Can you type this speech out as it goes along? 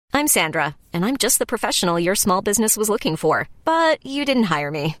I'm Sandra, and I'm just the professional your small business was looking for. But you didn't hire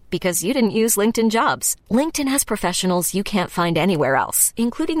me because you didn't use LinkedIn Jobs. LinkedIn has professionals you can't find anywhere else,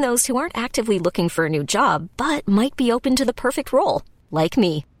 including those who aren't actively looking for a new job, but might be open to the perfect role, like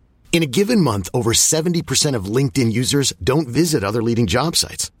me. In a given month, over 70% of LinkedIn users don't visit other leading job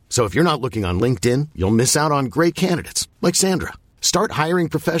sites. So if you're not looking on LinkedIn, you'll miss out on great candidates like Sandra. Start hiring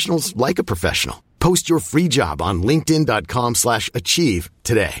professionals like a professional. Post your free job on linkedin.com/achieve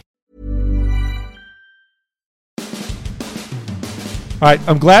today. All right,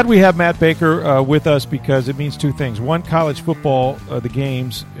 I'm glad we have Matt Baker with us because it means two things. One, college football, the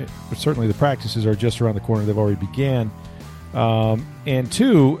games, certainly the practices are just around the corner. They've already began. And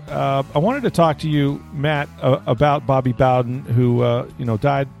two, I wanted to talk to you, Matt, about Bobby Bowden, who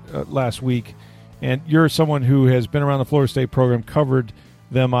died last week. And you're someone who has been around the Florida State program, covered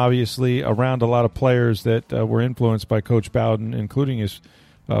them, obviously, around a lot of players that were influenced by Coach Bowden, including his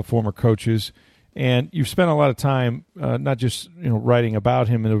former coaches. And you've spent a lot of time not just writing about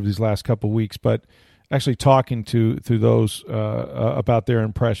him over these last couple of weeks, but actually talking to those about their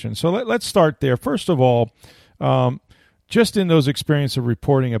impressions. So let's start there. First of all, just in those experiences of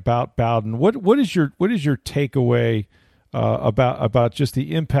reporting about Bowden, what is your takeaway about just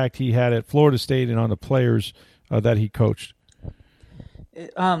the impact he had at Florida State and on the players that he coached?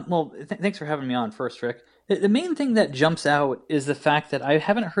 Thanks for having me on first, Rick. The main thing that jumps out is the fact that I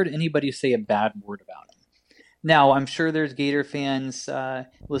haven't heard anybody say a bad word about him. Now, I'm sure there's Gator fans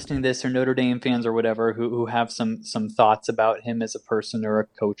listening to this, or Notre Dame fans or whatever, who have some thoughts about him as a person or a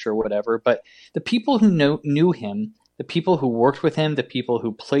coach or whatever. But the people who knew him, the people who worked with him, the people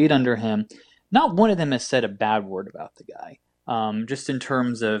who played under him, not one of them has said a bad word about the guy. Just in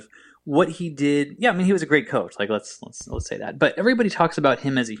terms of what he did. Yeah, I mean, he was a great coach. Like, let's say that. But everybody talks about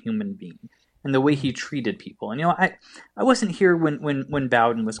him as a human being and the way he treated people. And I wasn't here when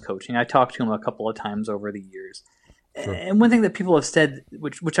Bowden was coaching. I talked to him a couple of times over the years. Sure. And one thing that people have said,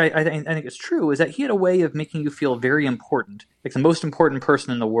 which I think is true, is that he had a way of making you feel very important, like the most important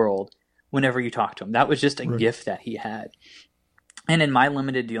person in the world, whenever you talk to him. That was just a gift that he had. And in my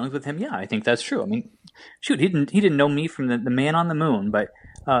limited dealings with him, yeah, I think that's true. I mean, shoot, he didn't know me from the man on the moon, but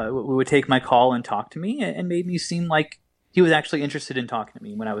would take my call and talk to me, and made me seem like he was actually interested in talking to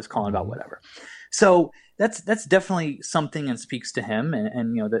me when I was calling about whatever. So that's definitely something, and speaks to him,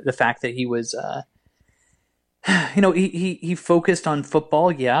 and the fact that he was, he focused on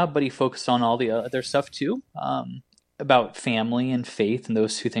football, yeah, but he focused on all the other stuff too, about family and faith, and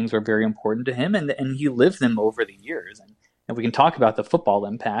those two things were very important to him, and he lived them over the years. And we can talk about the football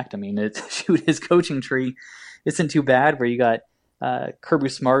impact. I mean, his coaching tree isn't too bad, where you got Kirby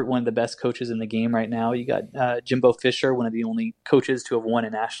Smart, one of the best coaches in the game right now. You got Jimbo Fisher, one of the only coaches to have won a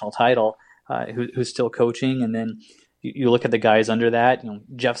national title, who's still coaching. And then you look at the guys under that.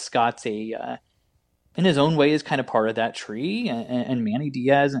 Jeff Scott's in his own way, is kind of part of that tree, and Manny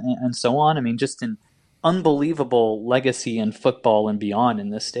Diaz, and so on. I mean, just an unbelievable legacy in football and beyond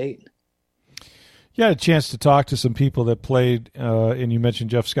in this state. You had a chance to talk to some people that played, and you mentioned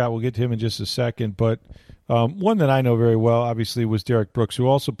Jeff Scott. We'll get to him in just a second. But one that I know very well, obviously, was Derek Brooks, who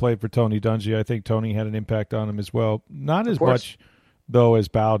also played for Tony Dungy. I think Tony had an impact on him as well. Not as much, though, as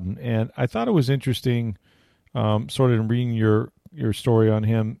Bowden. And I thought it was interesting, sort of in reading your story on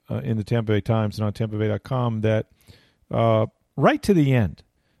him in the Tampa Bay Times and on TampaBay.com, that right to the end,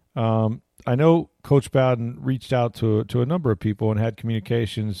 I know Coach Bowden reached out to a number of people and had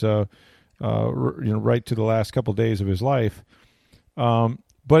communications right to the last couple of days of his life.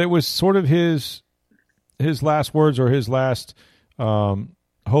 But it was sort of his last words, or his last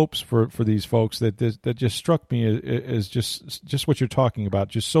hopes for these folks that just struck me as just what you're talking about,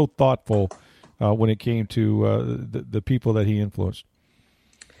 just so thoughtful when it came to the people that he influenced.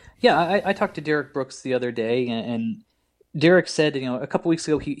 Yeah, I talked to Derek Brooks the other day, and Derek said, a couple weeks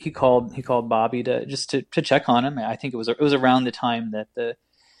ago he called Bobby to check on him. I think it was around the time that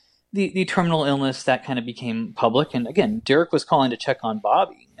the terminal illness that kind of became public. And again, Derek was calling to check on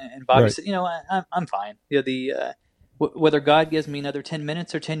Bobby, and Bobby said, I'm fine. Whether God gives me another 10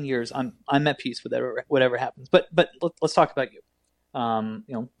 minutes or 10 years, I'm at peace with whatever happens. But let's talk about you.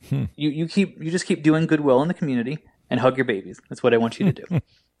 You just keep doing goodwill in the community and hug your babies. That's what I want you to do.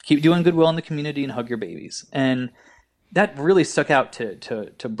 Keep doing goodwill in the community and hug your babies. And that really stuck out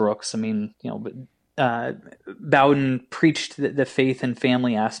to Brooks. I mean, Bowden preached the faith and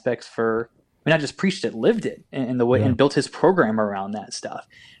family aspects not just preached it, lived it in the way, and built his program around that stuff.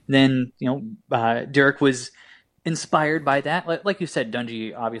 Then, Derek was inspired by that. Like you said,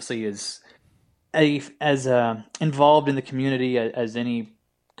 Dungy obviously is as involved in the community as any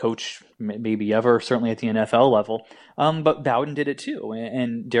coach maybe ever, certainly at the NFL level. But Bowden did it too.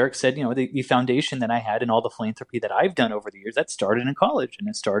 And Derek said, the foundation that I had and all the philanthropy that I've done over the years, that started in college, and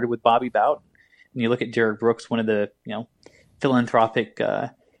it started with Bobby Bowden. And you look at Derek Brooks, one of the, philanthropic,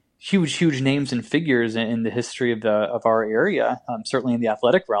 huge names and figures in the history of our area, certainly in the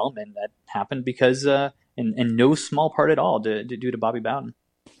athletic realm. And that happened because, in no small part at all, due to Bobby Bowden.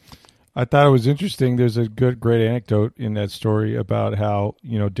 I thought it was interesting. There's a great anecdote in that story about how,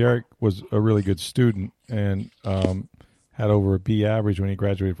 Derek was a really good student and had over a B average when he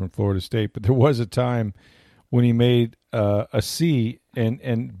graduated from Florida State. But there was a time when he made a C,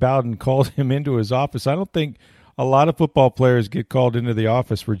 and Bowden called him into his office. I don't think a lot of football players get called into the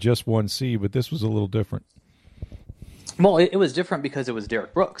office for just one C, but this was a little different. Well, it was different because it was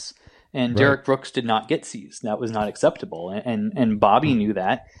Derek Brooks. And Derek Brooks did not get C's. That was not acceptable. And Bobby knew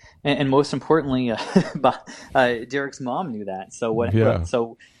that. And most importantly, Derek's mom knew that.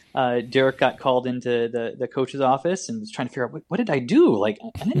 So Derek got called into the coach's office and was trying to figure out, what did I do? Like,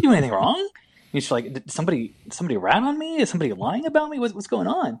 I didn't do anything wrong. He's like, did somebody rat on me? Is somebody lying about me? What's going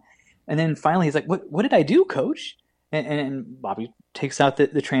on? And then finally he's like, what did I do, coach? And Bobby takes out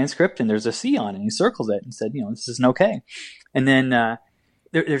the transcript, and there's a C on it, and he circles it and said, this isn't okay. And then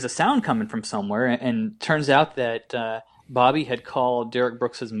there's a sound coming from somewhere, and turns out that Bobby had called Derek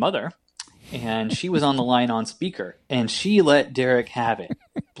Brooks's mother, and she was on the line on speaker, and she let Derek have it.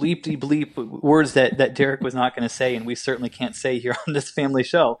 Bleepty bleep, words that Derek was not going to say, and we certainly can't say here on this family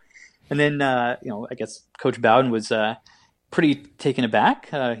show. And then, I guess Coach Bowden was pretty taken aback.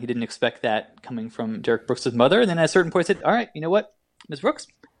 He didn't expect that coming from Derek Brooks's mother. And then at a certain point said, all right, you know what, Ms. Brooks,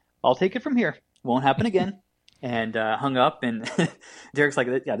 I'll take it from here. Won't happen again. And hung up, and Derek's like,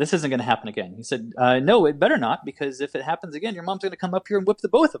 yeah, this isn't going to happen again. He said, no, it better not, because if it happens again, your mom's going to come up here and whip the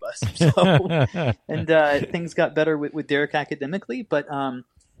both of us. So, and things got better with Derek academically, but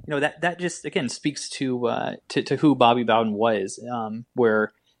that just, again, speaks to who Bobby Bowden was,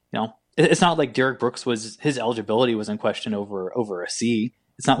 where, it's not like Derek Brooks his eligibility was in question over a C.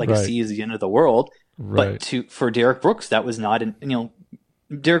 It's not like a C is the end of the world, but for Derek Brooks, that was not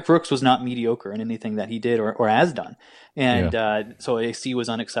Derek Brooks was not mediocre in anything that he did or has done. And so a C was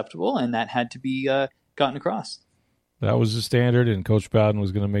unacceptable, and that had to be gotten across. That was the standard, and Coach Bowden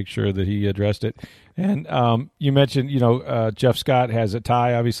was going to make sure that he addressed it. And you mentioned, Jeff Scott has a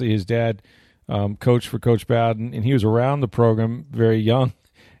tie. Obviously, his dad coached for Coach Bowden, and he was around the program very young.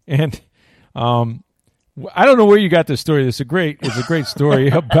 And I don't know where you got this story. It's a great story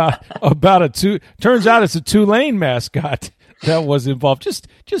about turns out it's a Tulane mascot that was involved.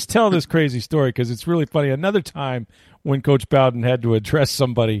 Just tell this crazy story, because it's really funny. Another time when Coach Bowden had to address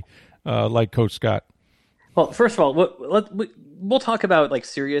somebody like Coach Scott. Well, first of all, we'll talk about like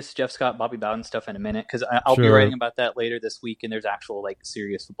serious Jeff Scott, Bobby Bowden stuff in a minute, because I'll be writing about that later this week, and there's actual like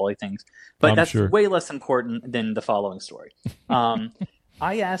serious football things. But that's way less important than the following story.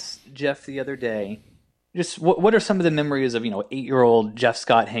 I asked Jeff the other day, just what are some of the memories of 8-year-old Jeff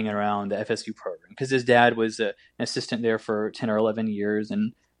Scott hanging around the FSU program, because his dad was an assistant there for 10 or 11 years,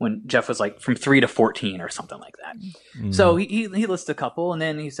 and when Jeff was like from 3 to 14 or something like that. Mm-hmm. So he lists a couple, and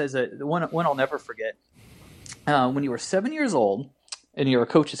then he says that the one I'll never forget, when you were 7 years old and you were a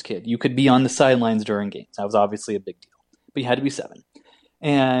coach's kid, you could be on the sidelines during games. That was obviously a big deal, but you had to be 7.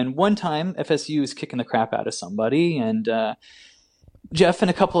 And one time FSU was kicking the crap out of somebody, and Jeff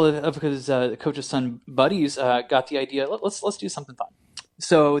and a couple of his coach's son buddies got the idea, let's do something fun.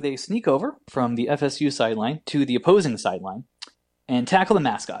 So they sneak over from the FSU sideline to the opposing sideline and tackle the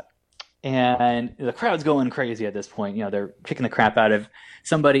mascot. And the crowd's going crazy at this point. They're kicking the crap out of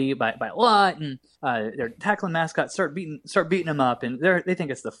somebody by a lot, and they're tackling mascots, start beating them up, and they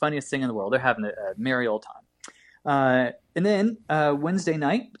think it's the funniest thing in the world. They're having a merry old time. And then Wednesday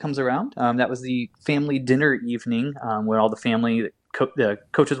night comes around. That was the family dinner evening, where all the family, the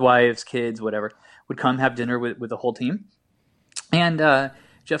coaches' wives, kids, whatever, would come have dinner with the whole team. And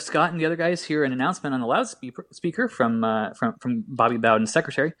Jeff Scott and the other guys hear an announcement on the loudspeaker from Bobby Bowden's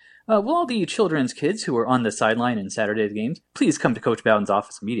secretary. Will all the children's kids who are on the sideline in Saturday's games please come to Coach Bowden's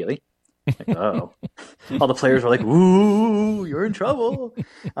office immediately? Like, oh. All the players were like, "Ooh, you're in trouble."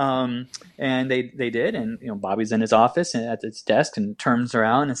 And they did. And Bobby's in his office and at his desk and turns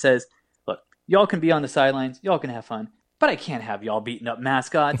around and says, "Look, y'all can be on the sidelines, y'all can have fun, but I can't have y'all beating up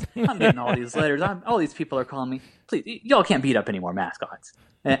mascots. I'm getting all these letters. All these people are calling me. Please, y'all can't beat up any more mascots."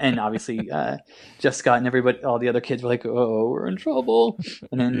 And obviously, Jeff Scott and everybody, all the other kids were like, "Oh, we're in trouble."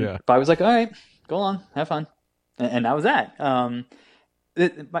 And then Bobby was like, "All right, go on, have fun." And that was that.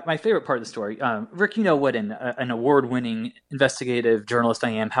 My favorite part of the story, Rick, what an award-winning investigative journalist I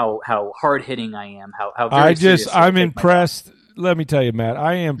am, how hard-hitting I am, how very serious I'm impressed let me tell you, Matt,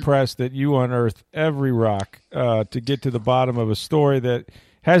 I am impressed that you unearthed every rock to get to the bottom of a story that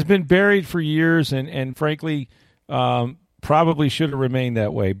has been buried for years and frankly, probably should have remained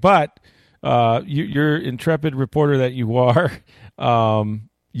that way. But you're intrepid reporter that you are.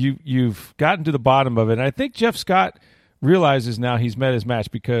 You've gotten to the bottom of it. And I think Jeff Scott realizes now he's met his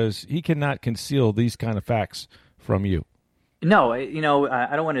match because he cannot conceal these kind of facts from you. No, I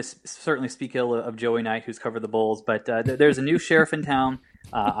don't want to certainly speak ill of Joey Knight, who's covered the Bulls, but there's a new sheriff in town.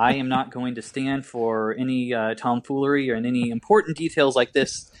 I am not going to stand for any tomfoolery or any important details like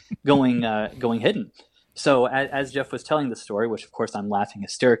this going hidden. So as Jeff was telling the story, which of course I'm laughing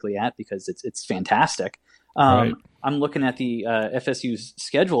hysterically at because it's fantastic. Right. I'm looking at the FSU's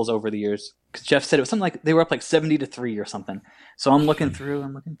schedules over the years because Jeff said it was something like they were up like 70-3 or something. So I'm looking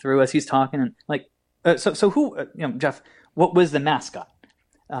through as he's talking and like, so who, Jeff, what was the mascot?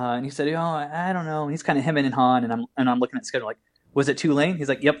 And he said, I don't know. And he's kind of hemming and hawing, and I'm looking at the schedule like, was it Tulane? He's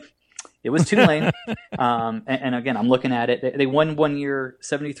like, yep, it was Tulane. And again, I'm looking at it. They won one year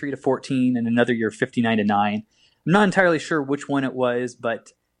 73-14 and another year 59-9. I'm not entirely sure which one it was,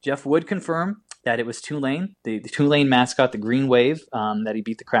 but Jeff would confirm that it was Tulane, the Tulane mascot, the Green Wave, that he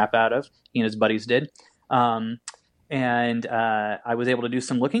beat the crap out of. He and his buddies did. And I was able to do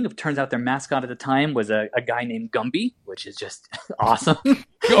some looking. It turns out their mascot at the time was a guy named Gumby, which is just awesome.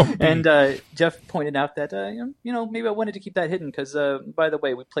 And Jeff pointed out that, maybe I wanted to keep that hidden because, by the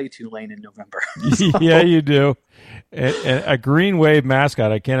way, we play Tulane in November. So. Yeah, you do. And a Green Wave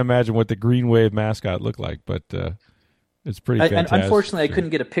mascot. I can't imagine what the Green Wave mascot looked like, but it's pretty fantastic. And unfortunately, I couldn't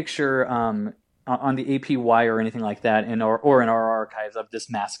get a picture on the AP wire or anything like that, or in our archives of this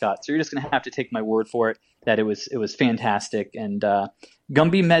mascot. So you're just going to have to take my word for it that it was fantastic. And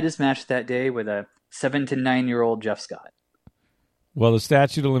Gumby met his match that day with a 7 to 9-year-old Jeff Scott. Well, the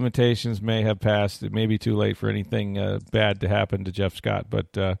statute of limitations may have passed. It may be too late for anything bad to happen to Jeff Scott,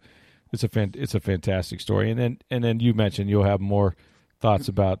 but it's a fantastic story. And then you mentioned you'll have more thoughts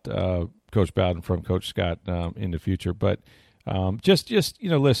about Coach Bowden from Coach Scott in the future, but. Just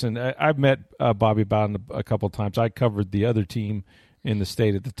listen. I've met Bobby Bowden a couple of times. I covered the other team in the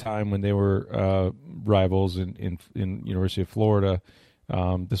state at the time when they were rivals in University of Florida.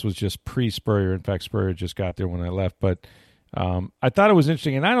 This was just pre-Spurrier. In fact, Spurrier just got there when I left. But I thought it was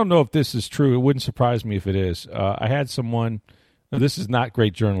interesting, and I don't know if this is true. It wouldn't surprise me if it is. I had someone. This is not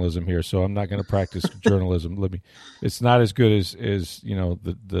great journalism here, so I'm not going to practice journalism. It's not as good as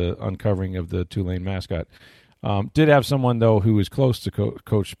the uncovering of the Tulane mascot. Did have someone, though, who was close to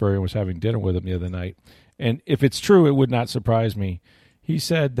Coach Spurrier and was having dinner with him the other night. And if it's true, it would not surprise me. He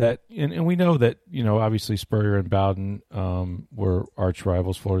said that, and we know that, obviously Spurrier and Bowden were arch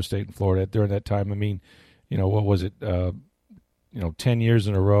rivals, Florida State and Florida, during that time. I mean, what was it, 10 years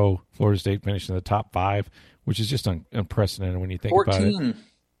in a row, Florida State finished in the top 5, which is just unprecedented when you think 14. about it.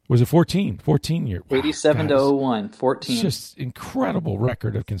 Was it 14? 14 years. 87 to 01, 14. It's just incredible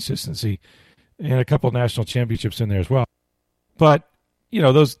record of consistency. And a couple of national championships in there as well. But,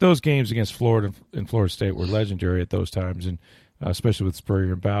 those games against Florida and Florida State were legendary at those times, and especially with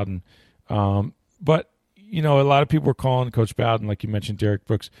Spurrier and Bowden. But, a lot of people were calling Coach Bowden, like you mentioned, Derek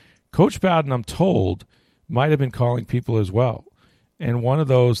Brooks. Coach Bowden, I'm told, might have been calling people as well. And one of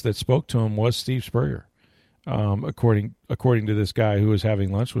those that spoke to him was Steve Spurrier, according to this guy who was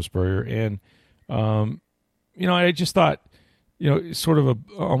having lunch with Spurrier. And, I just thought, sort of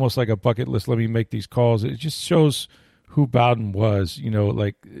almost like a bucket list. Let me make these calls. It just shows who Bowden was.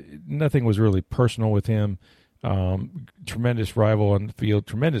 Nothing was really personal with him. Tremendous rival on the field,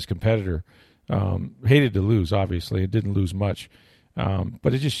 tremendous competitor. Hated to lose, obviously. It didn't lose much,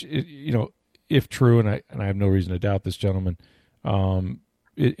 but if true, and I have no reason to doubt this gentleman,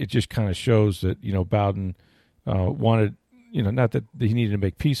 it just kind of shows that Bowden wanted. Not that he needed to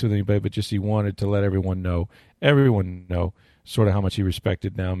make peace with anybody, but just he wanted to let everyone know sort of how much he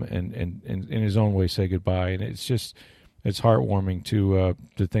respected them and in his own way say goodbye. And it's heartwarming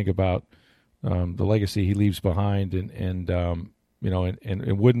to think about the legacy he leaves behind and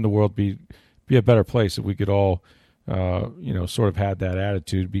wouldn't the world be a better place if we could all sort of had that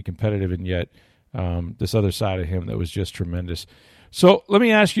attitude, be competitive, and yet this other side of him that was just tremendous. So let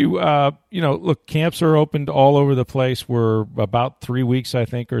me ask you, look, camps are opened all over the place. We're about 3 weeks, I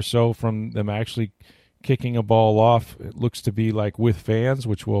think, or so from them actually kicking a ball off. It looks to be like with fans,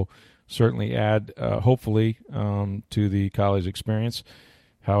 which will certainly add, hopefully, to the college experience,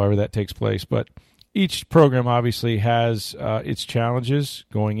 however that takes place. But each program obviously has its challenges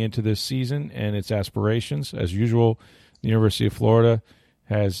going into this season and its aspirations. As usual, the University of Florida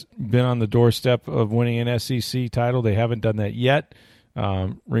has been on the doorstep of winning an SEC title. They haven't done that yet.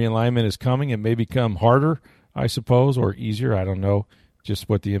 Realignment is coming. It may become harder I suppose, or easier. I don't know just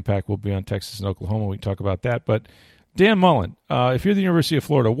what the impact will be on Texas and Oklahoma. We can talk about that. But Dan Mullen, if you're the University of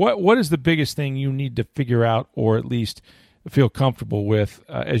Florida, what is the biggest thing you need to figure out, or at least feel comfortable with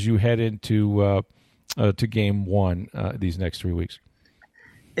as you head into to game one these next 3 weeks?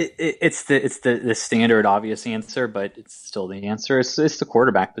 It's the standard obvious answer, but it's still the answer. It's the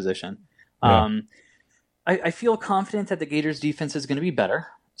quarterback position. Yeah. I feel confident that the Gators defense is going to be better.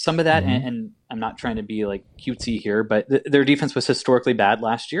 Some of that, and I'm not trying to be like cutesy here, but their defense was historically bad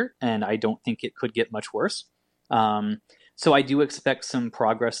last year, and I don't think it could get much worse. So I do expect some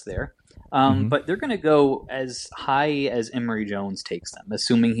progress there. But they're going to go as high as Emory Jones takes them,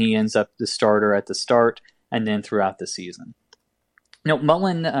 assuming he ends up the starter at the start and then throughout the season.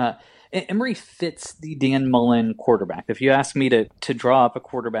 Mullen, Emory fits the Dan Mullen quarterback. If you ask me to draw up a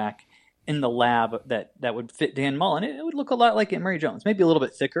quarterback in the lab that would fit Dan Mullen, it would look a lot like Emory Jones, maybe a little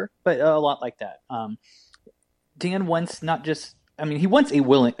bit thicker, but a lot like that. Dan wants not just, he wants a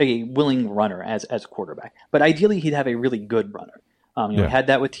willing runner as a quarterback, but ideally he'd have a really good runner. He had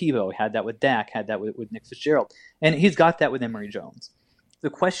that with Tebow, he had that with Dak, had that with Nick Fitzgerald, and he's got that with Emory Jones.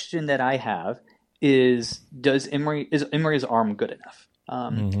 The question that I have is Emory's arm good enough?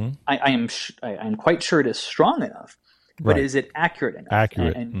 I'm quite sure it is strong enough, but is it accurate enough?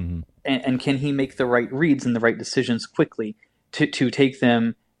 And can he make the right reads and the right decisions quickly to take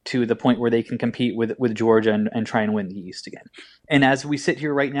them to the point where they can compete with Georgia and try and win the East again? And as we sit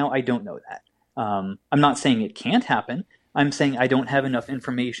here right now, I don't know that. I'm not saying it can't happen. I'm saying I don't have enough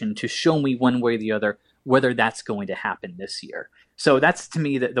information to show me one way or the other whether that's going to happen this year. So that's, to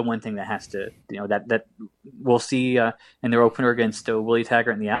me, the one thing that has to, that we'll see in their opener against Willie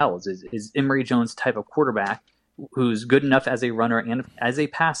Taggart and the Owls is Emory Jones type of quarterback who's good enough as a runner and as a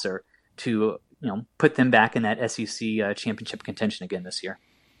passer to put them back in that SEC championship contention again this year.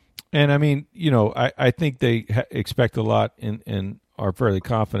 And I think they expect a lot and are fairly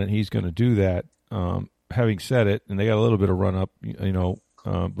confident he's going to do that. Having said it, and they got a little bit of run up,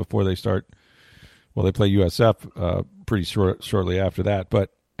 before they start. Well, they play USF pretty shortly after that.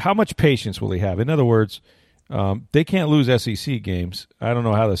 But how much patience will he have? In other words, they can't lose SEC games. I don't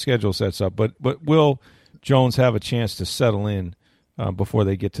know how the schedule sets up, but will Jones have a chance to settle in before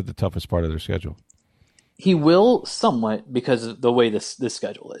they get to the toughest part of their schedule? He will somewhat, because of the way this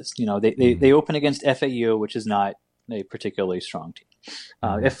schedule is. They open against FAU, which is not a particularly strong team.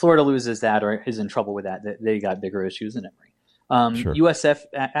 If Florida loses that or is in trouble with that, they got bigger issues than Emory. Sure. USF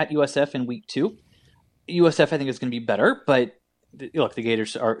at USF in week 2. USF, I think, is going to be better, but look, the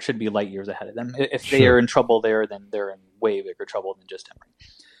Gators should be light years ahead of them. If they are in trouble there, then they're in way bigger trouble than just Emory.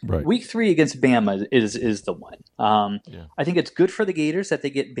 Right. Week 3 against Bama is the one. I think it's good for the Gators that they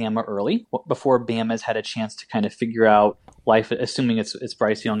get Bama early, before Bama's had a chance to kind of figure out life, assuming it's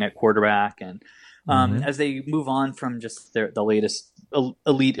Bryce Young at quarterback, and as they move on from just the latest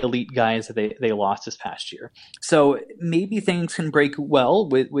elite guys that they lost this past year. So maybe things can break well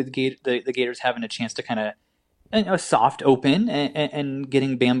with the Gators having a chance to kind of a soft open and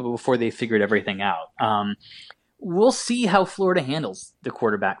getting Bama before they figured everything out. We'll see how Florida handles the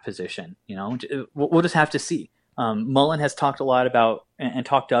quarterback position. We'll just have to see. Mullen has talked a lot about and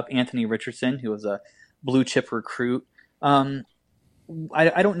talked up Anthony Richardson, who was a blue chip recruit. I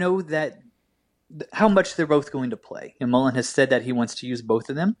don't know how much they're both going to play. And Mullen has said that he wants to use both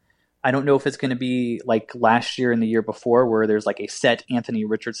of them. I don't know if it's going to be like last year and the year before, where there's like a set Anthony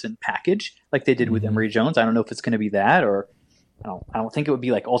Richardson package like they did with Emory Jones. I don't know if it's going to be that, or I don't think it would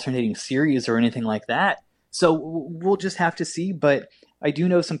be like alternating series or anything like that. So we'll just have to see. But I do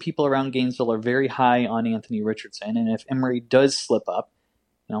know some people around Gainesville are very high on Anthony Richardson. And if Emory does slip up,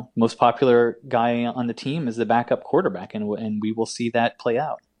 most popular guy on the team is the backup quarterback, and we will see that play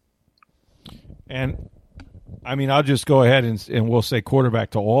out. And I'll just go ahead and we'll say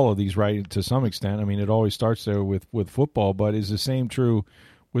quarterback to all of these, right, to some extent. It always starts there with football, but is the same true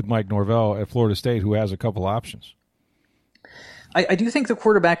with Mike Norvell at Florida State, who has a couple options? I do think the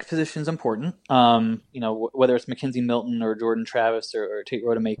quarterback position is important. Whether it's Mackenzie Milton or Jordan Travis or Tate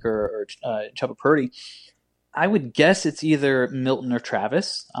Rodemaker or Chubba Purdy, I would guess it's either Milton or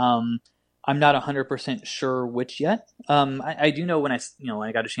Travis. I'm not 100% sure which yet. I do know when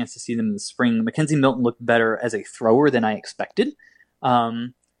I got a chance to see them in the spring, Mackenzie Milton looked better as a thrower than I expected. As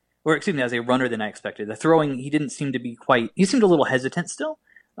a runner than I expected. The throwing, he didn't seem to be he seemed a little hesitant still.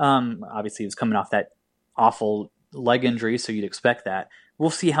 Obviously, he was coming off that awful leg injury, so you'd expect that. We'll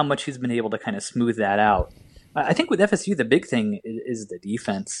see how much he's been able to kind of smooth that out. I think with FSU, the big thing is the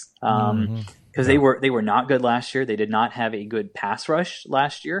defense, because they were not good last year. They did not have a good pass rush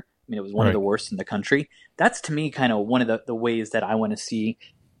last year. It was one of the worst in the country. That's, to me, kind of one of the ways that I want to see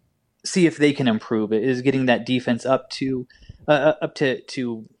see if they can improve. It is getting that defense up to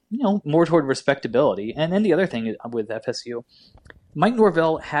more toward respectability. And then the other thing with FSU, Mike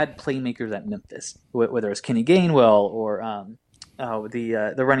Norvell had playmakers at Memphis, whether it's Kenny Gainwell or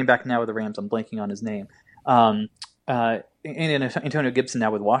the running back now with the Rams. I'm blanking on his name. And Antonio Gibson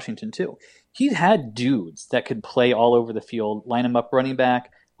now with Washington too. He had dudes that could play all over the field, line him up running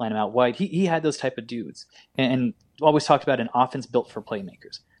back, line him out wide. He had those type of dudes, and always talked about an offense built for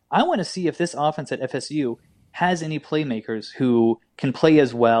playmakers. I want to see if this offense at FSU has any playmakers who can play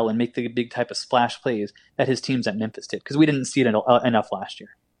as well and make the big type of splash plays that his teams at Memphis did, because we didn't see it enough last year.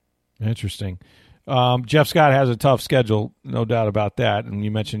 Interesting. Jeff Scott has a tough schedule, no doubt about that. And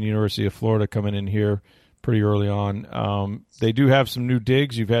you mentioned University of Florida coming in here pretty early on. They do have some new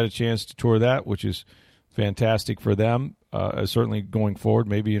digs. You've had a chance to tour that, which is fantastic for them, certainly going forward,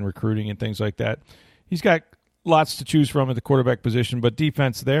 maybe in recruiting and things like that. He's got lots to choose from at the quarterback position, but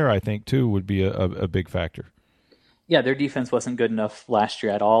defense there, I think, too, would be a big factor. Yeah, their defense wasn't good enough last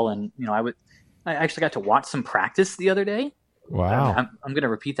year at all. And, I actually got to watch some practice the other day. Wow. I'm going to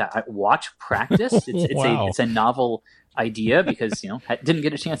repeat that. I watch practice. It's Wow. It's a novel idea because, didn't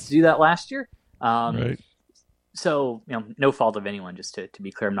get a chance to do that last year. Right. So, no fault of anyone, just to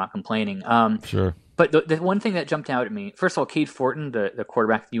be clear, I'm not complaining. Sure. But the one thing that jumped out at me, first of all, Cade Fortin, the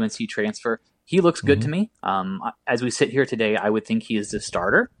quarterback of UNC transfer, he looks good to me. As we sit here today, I would think he is the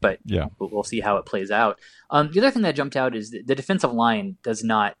starter, but yeah, we'll see how it plays out. The other thing that jumped out is the defensive line does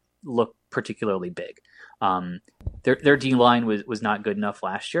not look particularly big. Their D-line was not good enough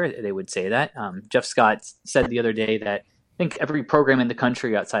last year. They would say that. Jeff Scott said the other day that I think every program in the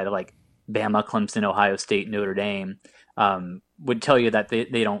country outside of like Bama, Clemson, Ohio State, Notre Dame would tell you that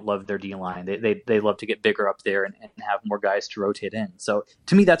they don't love their D-line. They love to get bigger up there and have more guys to rotate in. So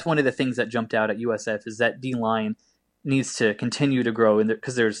to me, that's one of the things that jumped out at USF is that D-line needs to continue to grow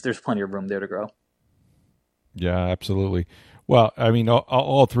because there's plenty of room there to grow. Yeah, absolutely. Well, I mean,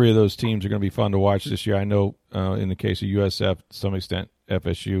 all three of those teams are going to be fun to watch this year. I know in the case of USF, to some extent,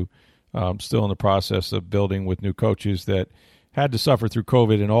 FSU, still in the process of building with new coaches that had to suffer through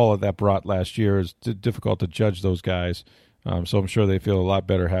COVID, and all of that brought last year. It's difficult to judge those guys. So I'm sure they feel a lot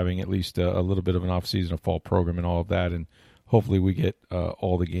better having at least a little bit of an off-season, a fall program and all of that, and hopefully we get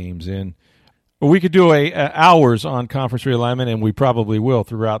all the games in. We could do hours on conference realignment, and we probably will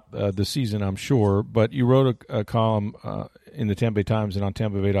throughout the season, I'm sure. But you wrote a column in the Tampa Bay Times and on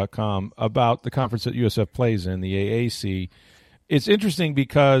TampaBay.com about the conference that USF plays in, the AAC. It's interesting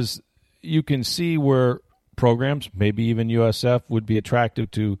because you can see where programs, maybe even USF, would be attractive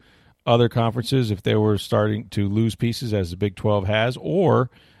to other conferences if they were starting to lose pieces, as the Big 12 has,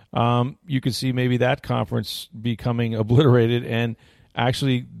 or you could see maybe that conference becoming obliterated and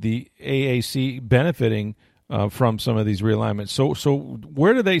actually the AAC benefiting from some of these realignments. So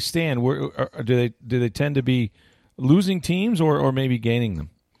where do they stand? Where do they tend to be losing teams or maybe gaining them?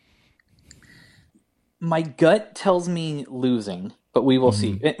 My gut tells me losing, but we will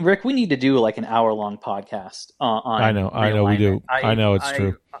see. Rick, we need to do like an hour-long podcast on I know we do. I know it's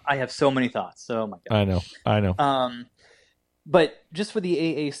true. I have so many thoughts. Oh my God. I know. But just for the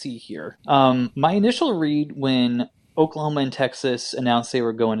AAC here, my initial read when Oklahoma and Texas announced they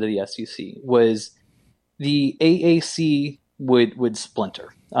were going to the SEC was the AAC would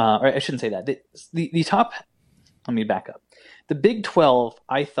splinter. Or I shouldn't say that. The top, let me back up. The Big 12,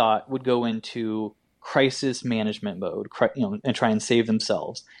 I thought, would go into crisis management mode, and try and save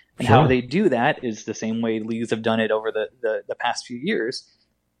themselves. And Sure. how they do that is the same way leagues have done it over the past few years,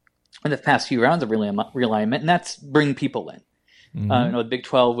 and the past few rounds of realignment, and that's bring people in. The Big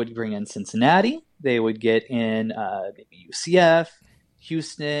 12 would bring in Cincinnati. They would get in maybe UCF,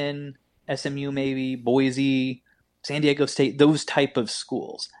 Houston, SMU maybe, Boise, San Diego State, those type of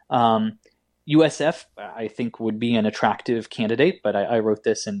schools. USF, I think, would be an attractive candidate, but I wrote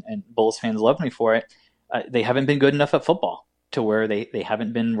this and Bulls fans loved me for it. They haven't been good enough at football to where they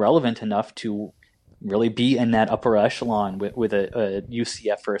haven't been relevant enough to really be in that upper echelon with a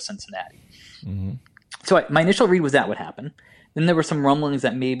UCF or a Cincinnati. Mm-hmm. So my initial read was that would happen. Then there were some rumblings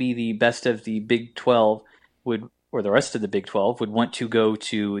that maybe the best of the Big 12 or the rest of the Big 12 would want to go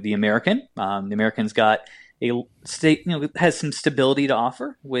to the American. The American's got a state, has some stability to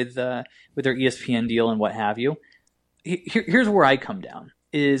offer with their ESPN deal and what have you. Here's where I come down: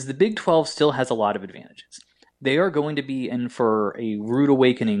 is the Big 12 still has a lot of advantages. They are going to be in for a rude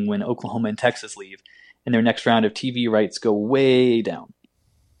awakening when Oklahoma and Texas leave, and their next round of TV rights go way down.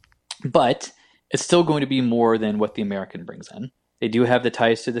 But it's still going to be more than what the American brings in. They do have the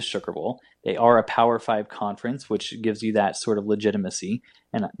ties to the Sugar Bowl. They are a Power 5 conference, which gives you that sort of legitimacy.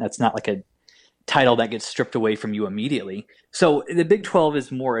 And that's not like title that gets stripped away from you immediately. So the Big 12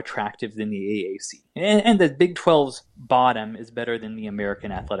 is more attractive than the AAC. And the Big 12's bottom is better than the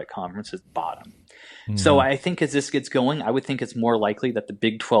American Athletic Conference's bottom. Mm-hmm. So I think as this gets going, I would think it's more likely that the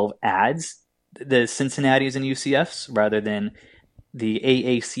Big 12 adds the Cincinnati's and UCFs rather than the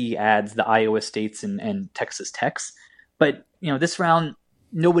AAC adds the Iowa States and Texas Techs. But, this round,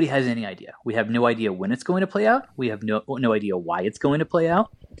 nobody has any idea. We have no idea when it's going to play out. We have no idea why it's going to play out.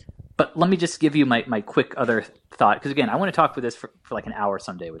 But let me just give you my quick other thought, because again, I want to talk with this for like an hour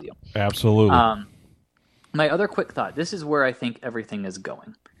someday with you. Absolutely. My other quick thought, this is where I think everything is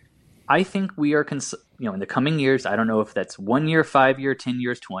going. I think we are, in the coming years, I don't know if that's 1 year, 5 year, 10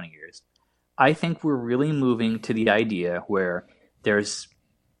 years, 20 years. I think we're really moving to the idea where there's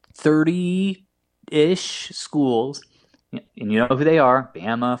 30-ish schools, and you know who they are,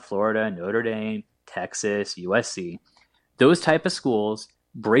 Bama, Florida, Notre Dame, Texas, USC. Those type of schools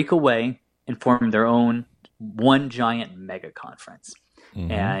break away and form their own one giant mega conference.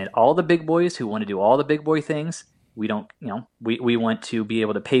 Mm-hmm. And all the big boys who want to do all the big boy things, we don't, we want to be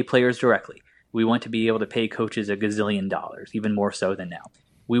able to pay players directly. We want to be able to pay coaches $1 gazillion, even more so than now.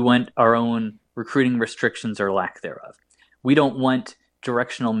 We want our own recruiting restrictions or lack thereof. We don't want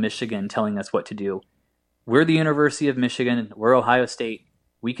directional Michigan telling us what to do. We're the University of Michigan. We're Ohio State.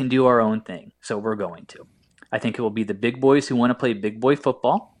 We can do our own thing, so we're going to. I think it will be the big boys who want to play big boy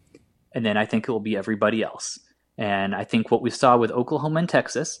football, and then I think it will be everybody else. And I think what we saw with Oklahoma and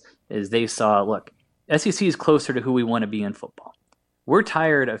Texas is they saw, look, SEC is closer to who we want to be in football. We're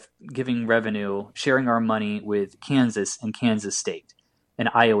tired of giving revenue, sharing our money with Kansas and Kansas State and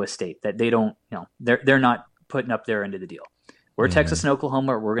Iowa State that they don't, they're not putting up their end of the deal. We're Texas and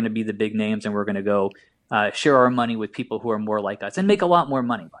Oklahoma. We're going to be the big names, and we're going to go share our money with people who are more like us and make a lot more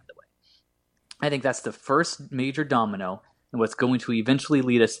money, by the way. I think that's the first major domino and what's going to eventually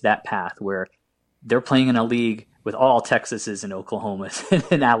lead us to that path where they're playing in a league with all Texases and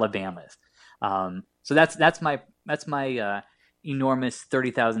Oklahomas and Alabamas. So that's my enormous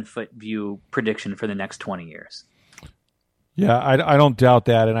 30,000 foot view prediction for the next 20 years. Yeah, I don't doubt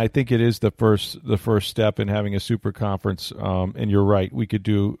that, and I think it is the first step in having a super conference. And you're right, we could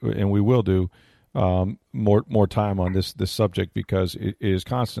do, and we will do, more time on this subject because it is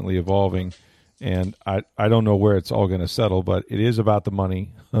constantly evolving. And I don't know where it's all going to settle, but it is about the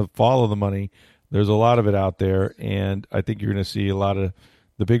money. Follow the money. There's a lot of it out there, and I think you're going to see a lot of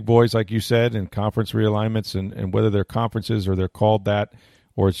the big boys, like you said, and conference realignments, and whether they're conferences or they're called that,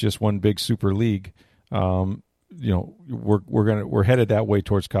 or it's just one big super league. We're headed that way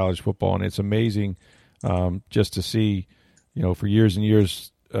towards college football, and it's amazing just to see. For years and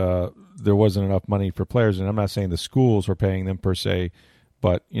years, there wasn't enough money for players, and I'm not saying the schools were paying them per se.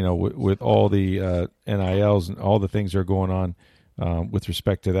 But, with all the NILs and all the things that are going on with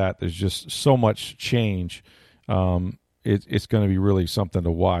respect to that, there's just so much change. It's going to be really something to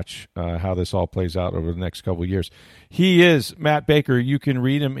watch how this all plays out over the next couple of years. He is Matt Baker. You can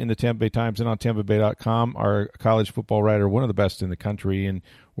read him in the Tampa Bay Times and on TampaBay.com, our college football writer, one of the best in the country, and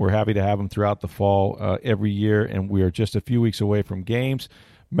we're happy to have him throughout the fall every year, and we are just a few weeks away from games.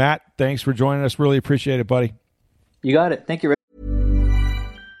 Matt, thanks for joining us. Really appreciate it, buddy. You got it. Thank you, Rick.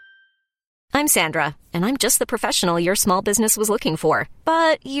 I'm Sandra, and I'm just the professional your small business was looking for.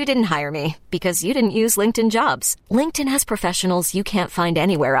 But you didn't hire me because you didn't use LinkedIn Jobs. LinkedIn has professionals you can't find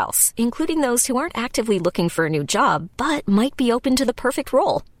anywhere else, including those who aren't actively looking for a new job, but might be open to the perfect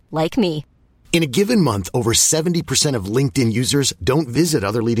role, like me. In a given month, over 70% of LinkedIn users don't visit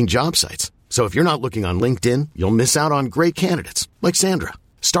other leading job sites. So if you're not looking on LinkedIn, you'll miss out on great candidates like Sandra.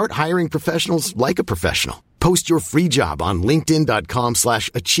 Start hiring professionals like a professional. Post your free job on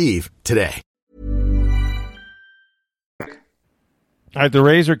linkedin.com/achieve today. All right, the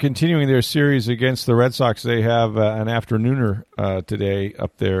Rays are continuing their series against the Red Sox. They have an afternooner today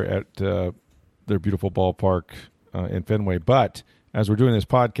up there at their beautiful ballpark in Fenway. But as we're doing this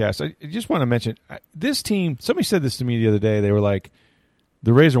podcast, I just want to mention this team. Somebody said this to me the other day. They were like,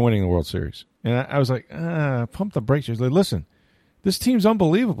 the Rays are winning the World Series. And I was like, pump the brakes. I was like, listen. This team's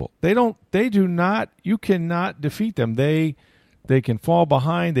unbelievable. You cannot defeat them. They can fall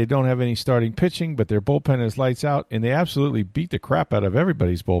behind. They don't have any starting pitching, but their bullpen is lights out, and they absolutely beat the crap out of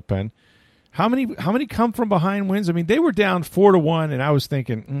everybody's bullpen. How many come from behind wins? I mean, they were down 4-1, and I was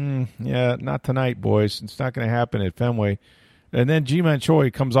thinking, not tonight, boys. It's not going to happen at Fenway. And then Ji-Man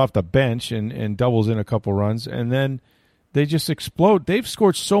Choi comes off the bench and doubles in a couple runs, and then they just explode. They've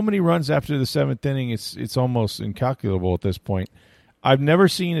scored so many runs after the seventh inning, it's almost incalculable at this point. I've never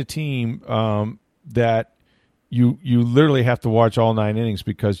seen a team that you literally have to watch all 9 innings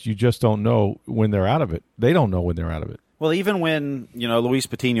because you just don't know when they're out of it. They don't know when they're out of it. Well, even when, Luis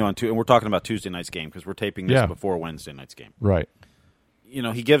Patino and we're talking about Tuesday night's game because we're taping this before Wednesday night's game. Right.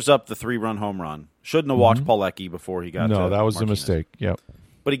 He gives up the 3-run home run. Shouldn't have walked Palecki before he got to that was Martinez. a mistake. Yep.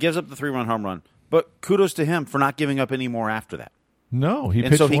 But he gives up the 3-run home run. But kudos to him for not giving up any more after that. No, he and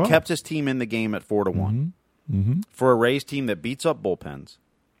pitched so he well. kept his team in the game at 4-1. For a Rays team that beats up bullpens,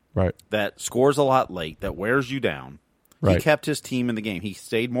 right? That scores a lot late, that wears you down. Right. He kept his team in the game. He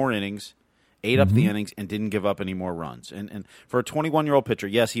stayed more innings, ate up the innings, and didn't give up any more runs. And for a 21-year-old pitcher,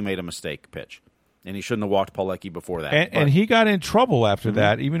 yes, he made a mistake pitch. And he shouldn't have walked Palecki before that. And he got in trouble after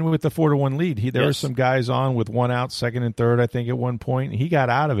that, even with the 4-1 lead. There were some guys on with one out, second and third, I think, at one point. He got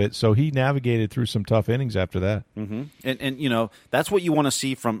out of it, so he navigated through some tough innings after that. And that's what you want to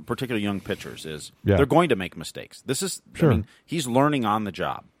see from particularly young pitchers is they're going to make mistakes. This is, he's learning on the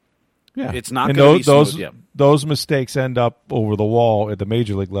job. Yeah, it's not going to be smooth. Those mistakes end up over the wall at the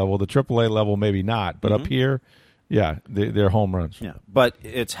major league level. The AAA level, maybe not, but up here. Yeah, they're home runs. Yeah, but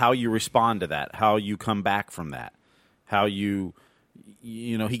it's how you respond to that, how you come back from that, how he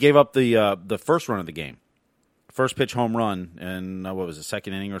gave up the first run of the game, first pitch home run, and what was it,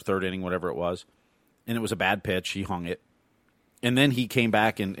 second inning or third inning, whatever it was, and it was a bad pitch. He hung it, and then he came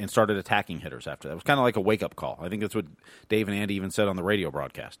back and started attacking hitters after that. It was kind of like a wake-up call. I think that's what Dave and Andy even said on the radio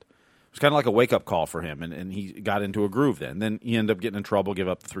broadcast. It was kind of like a wake-up call for him, and he got into a groove then. Then he ended up getting in trouble, give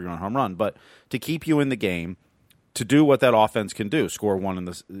up the 3-run home run. But to keep you in the game, to do what that offense can do, score one in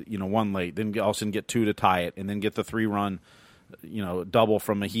the one late, then all of a sudden get 2 to tie it, and then get the 3-run, double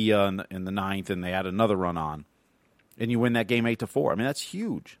from Mejia in the ninth, and they add another run on, and you win that game 8-4. I mean, that's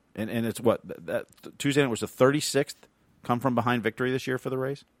huge. And it's what that Tuesday night was the 36th come from behind victory this year for the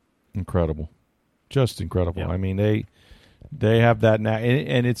Rays. Incredible, just incredible. Yeah. I mean, they have that now,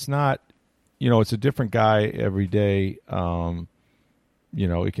 and it's not, it's a different guy every day.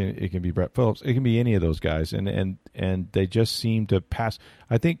 It can be Brett Phillips. It can be any of those guys, and they just seem to pass.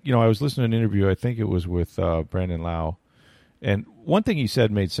 I think I was listening to an interview. I think it was with Brandon Lau, and one thing he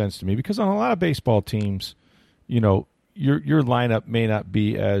said made sense to me because on a lot of baseball teams, your lineup may not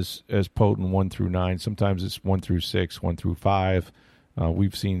be as potent 1 through 9. Sometimes it's 1 through 6, 1 through 5.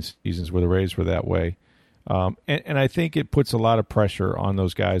 We've seen seasons where the Rays were that way. And I think it puts a lot of pressure on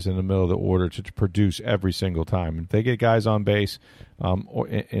those guys in the middle of the order to produce every single time. If they get guys on base,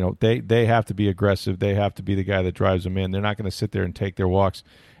 they have to be aggressive. They have to be the guy that drives them in. They're not going to sit there and take their walks.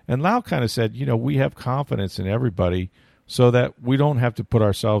 And Lau kind of said, we have confidence in everybody so that we don't have to put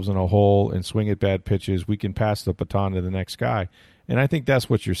ourselves in a hole and swing at bad pitches. We can pass the baton to the next guy. And I think that's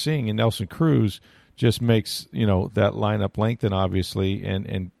what you're seeing. And Nelson Cruz just makes, that lineup lengthen, obviously,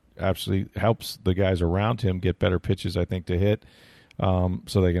 and absolutely helps the guys around him get better pitches, I think, to hit,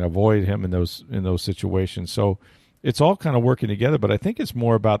 so they can avoid him in those situations. So it's all kind of working together, but I think it's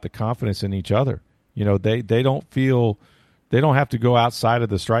more about the confidence in each other. They don't feel they don't have to go outside of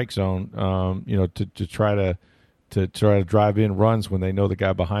the strike zone, to try to drive in runs when they know the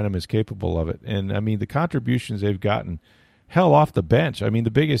guy behind them is capable of it. And I mean, the contributions they've gotten, hell, off the bench. I mean,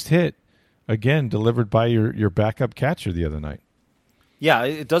 the biggest hit, again, delivered by your backup catcher the other night. Yeah,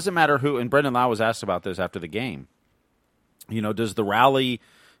 it doesn't matter who, and Brendan Lau was asked about this after the game. Does the rally,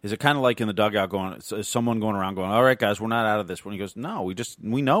 is it kind of like in the dugout is someone going around going, all right, guys, we're not out of this one? He goes, no,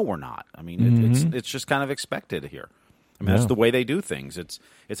 we know we're not. I mean, it's just kind of expected here. I mean, that's the way they do things. It's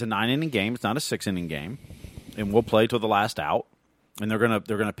a 9-inning game. It's not a 6-inning game, and we'll play till the last out. And they're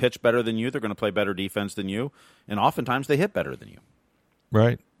gonna pitch better than you. They're gonna play better defense than you, and oftentimes they hit better than you.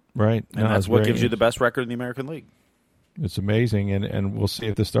 Right. And that's what gives you the best record in the American League. It's amazing, and we'll see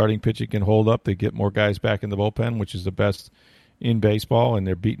if the starting pitching can hold up. They get more guys back in the bullpen, which is the best in baseball, and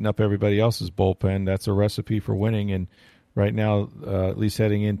they're beating up everybody else's bullpen. That's a recipe for winning. And right now, at least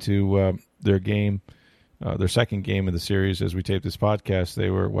heading into their game, their second game of the series as we tape this podcast, they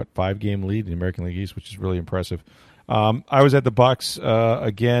were, 5-game lead in the American League East, which is really impressive. I was at the Bucks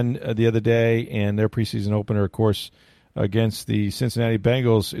again the other day, and their preseason opener, of course, against the Cincinnati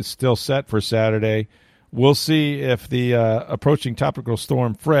Bengals, is still set for Saturday. We'll see if the approaching tropical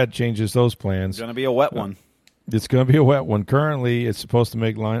storm Fred changes those plans. It's going to be a wet one. It's going to be a wet one. Currently, it's supposed to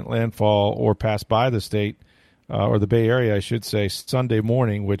make landfall or pass by the state, or the Bay Area, I should say, Sunday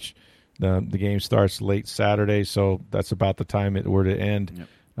morning, which the game starts late Saturday, so that's about the time it were to end.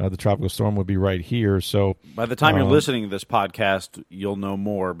 Yep. The tropical storm would be right here. So by the time you're listening to this podcast, you'll know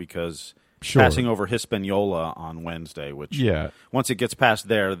more because passing over Hispaniola on Wednesday, which once it gets past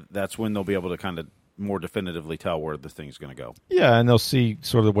there, that's when they'll be able to kind of more definitively tell where the thing's going to go. Yeah, and they'll see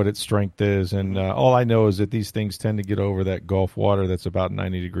sort of what its strength is. And all I know is that these things tend to get over that Gulf water that's about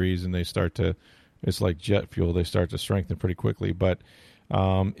 90 degrees, and they start to, it's like jet fuel, they start to strengthen pretty quickly. But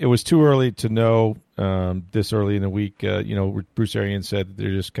It was too early to know this early in the week. Bruce Arians said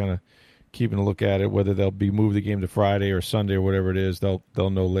they're just kind of keeping a look at it, whether they'll be move the game to Friday or Sunday or whatever it is. They'll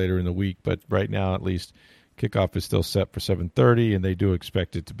know later in the week. But right now, at least, kickoff is still set for 7:30, and they do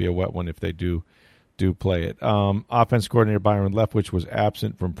expect it to be a wet one if they do play it. Offense coordinator Byron Leftwich was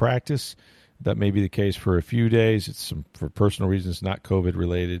absent from practice. That may be the case for a few days. It's for personal reasons, not COVID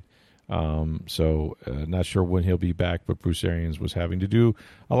related. So not sure when he'll be back, but Bruce Arians was having to do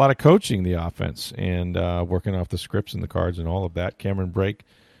a lot of coaching the offense and working off the scripts and the cards and all of that. Cameron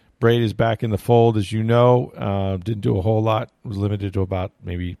Braid is back in the fold, as you know. Didn't do a whole lot. Was limited to about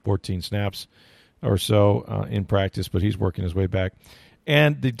maybe 14 snaps or so in practice, but he's working his way back.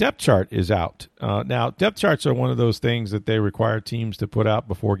 And the depth chart is out. Now, depth charts are one of those things that they require teams to put out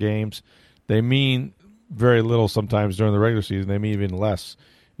before games. They mean very little sometimes during the regular season. They mean even less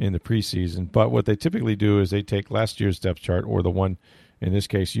in the preseason. But what they typically do is they take last year's depth chart, or the one, in this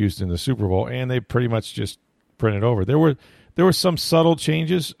case, used in the Super Bowl, and they pretty much just print it over. There were some subtle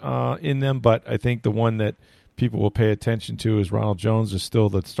changes in them, but I think the one that people will pay attention to is Ronald Jones is still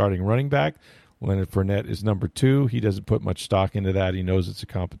the starting running back. Leonard Fournette is number 2. He doesn't put much stock into that. He knows it's a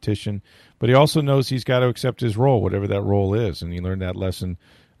competition. But he also knows he's got to accept his role, whatever that role is. And he learned that lesson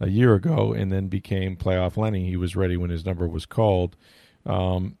a year ago and then became playoff Lenny. He was ready when his number was called.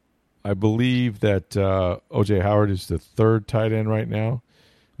 I believe that O.J. Howard is the 3rd tight end right now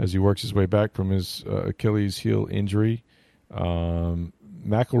as he works his way back from his Achilles heel injury.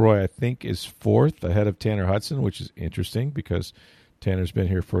 McElroy, I think, is 4th ahead of Tanner Hudson, which is interesting because Tanner's been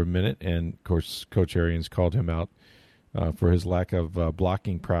here for a minute, and, of course, Coach Arians called him out for his lack of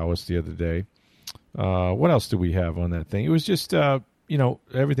blocking prowess the other day. What else do we have on that thing? It was just,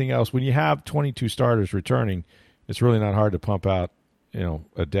 everything else. When you have 22 starters returning, it's really not hard to pump out,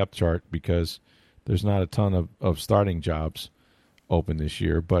 a depth chart because there's not a ton of starting jobs open this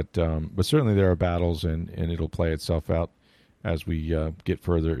year. But certainly there are battles, and it'll play itself out as we get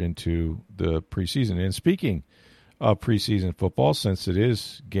further into the preseason. And speaking of preseason football, since it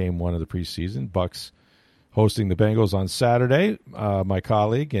is game 1 of the preseason, Bucks hosting the Bengals on Saturday. My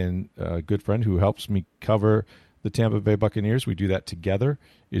colleague and good friend who helps me cover the Tampa Bay Buccaneers, we do that together,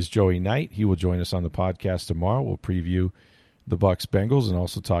 is Joey Knight. He will join us on the podcast tomorrow. We'll preview the Bucks Bengals and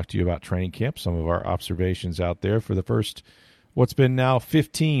also talk to you about training camp, some of our observations out there for the first, what's been now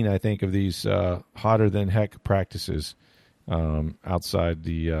 15, I think, of these hotter than heck practices outside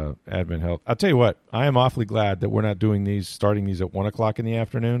the Advent Health. I'll tell you what, I am awfully glad that we're not starting these at 1 o'clock in the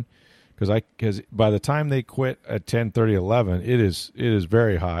afternoon, because by the time they quit at 10:30, 11, it is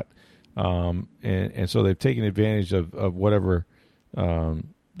very hot, and so they've taken advantage of whatever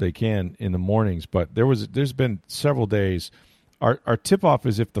they can in the mornings. But there's been several days. Our tip off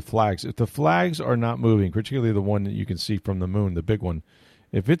is if the flags are not moving, particularly the one that you can see from the moon, the big one,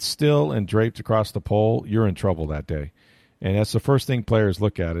 if it's still and draped across the pole, you're in trouble that day. And that's the first thing players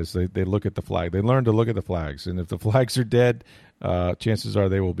look at is they look at the flag. They learn to look at the flags. And if the flags are dead, chances are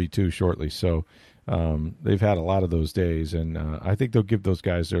they will be too shortly. So they've had a lot of those days. And I think they'll give those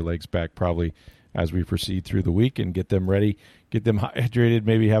guys their legs back probably as we proceed through the week and get them ready, get them hydrated,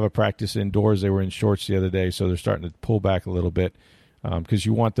 maybe have a practice indoors. They were in shorts the other day, so they're starting to pull back a little bit because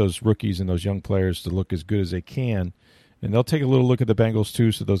you want those rookies and those young players to look as good as they can. And they'll take a little look at the Bengals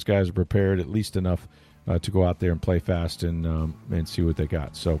too, so those guys are prepared at least enough to go out there and play fast and see what they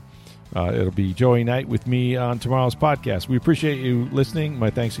got. So it'll be Joey Knight with me on tomorrow's podcast. We appreciate you listening. My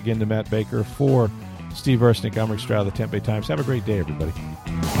thanks again to Matt Baker. For Steve Versnick, I'm Rick Stroud of the Tampa Bay Times. Have a great day, everybody.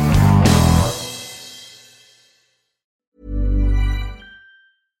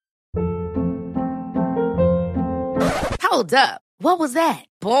 Hold up. What was that?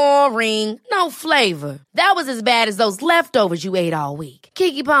 Boring. No flavor. That was as bad as those leftovers you ate all week.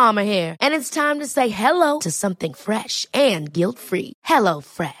 Keke Palmer here. And it's time to say hello to something fresh and guilt-free.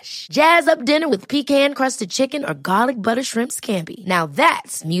 HelloFresh. Jazz up dinner with pecan-crusted chicken or garlic butter shrimp scampi. Now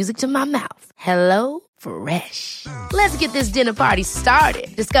that's music to my mouth. HelloFresh. Let's get this dinner party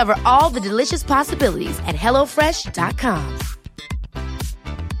started. Discover all the delicious possibilities at HelloFresh.com.